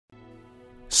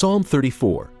Psalm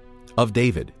 34, of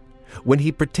David, when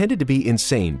he pretended to be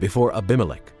insane before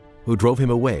Abimelech, who drove him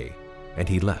away, and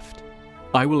he left.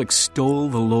 I will extol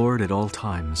the Lord at all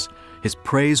times. His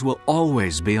praise will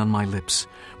always be on my lips.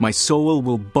 My soul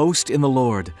will boast in the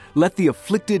Lord. Let the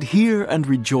afflicted hear and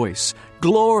rejoice.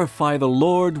 Glorify the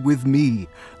Lord with me.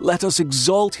 Let us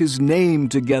exalt his name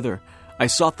together. I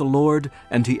sought the Lord,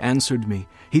 and he answered me.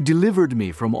 He delivered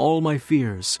me from all my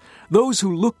fears. Those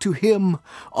who look to him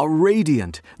are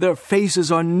radiant. Their faces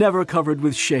are never covered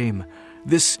with shame.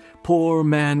 This poor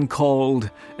man called,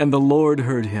 and the Lord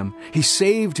heard him. He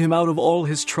saved him out of all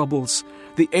his troubles.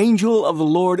 The angel of the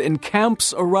Lord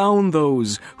encamps around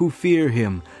those who fear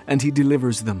him, and he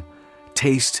delivers them.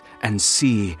 Taste and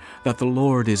see that the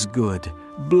Lord is good.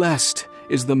 Blessed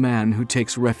is the man who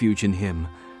takes refuge in him.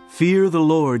 Fear the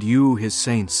Lord, you his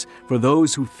saints, for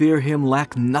those who fear him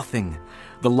lack nothing.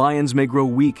 The lions may grow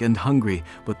weak and hungry,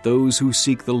 but those who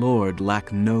seek the Lord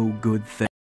lack no good thing.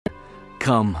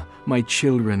 Come, my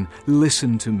children,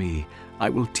 listen to me. I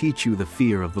will teach you the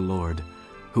fear of the Lord.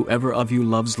 Whoever of you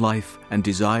loves life and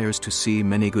desires to see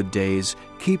many good days,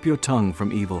 keep your tongue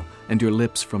from evil and your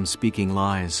lips from speaking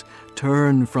lies.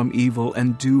 Turn from evil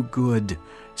and do good.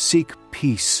 Seek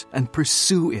peace and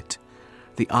pursue it.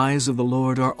 The eyes of the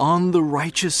Lord are on the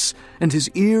righteous, and his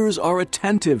ears are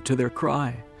attentive to their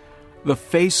cry. The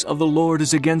face of the Lord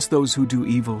is against those who do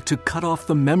evil, to cut off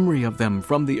the memory of them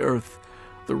from the earth.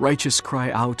 The righteous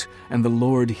cry out, and the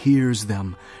Lord hears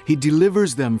them. He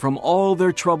delivers them from all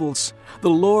their troubles. The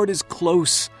Lord is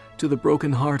close to the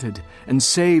brokenhearted, and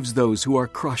saves those who are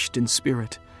crushed in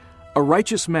spirit. A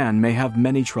righteous man may have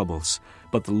many troubles,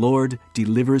 but the Lord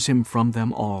delivers him from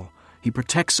them all. He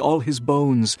protects all his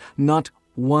bones, not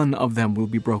one of them will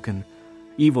be broken.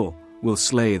 Evil will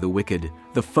slay the wicked.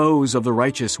 The foes of the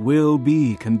righteous will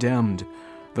be condemned.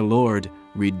 The Lord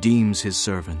redeems his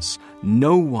servants.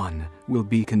 No one will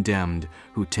be condemned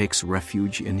who takes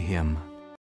refuge in him.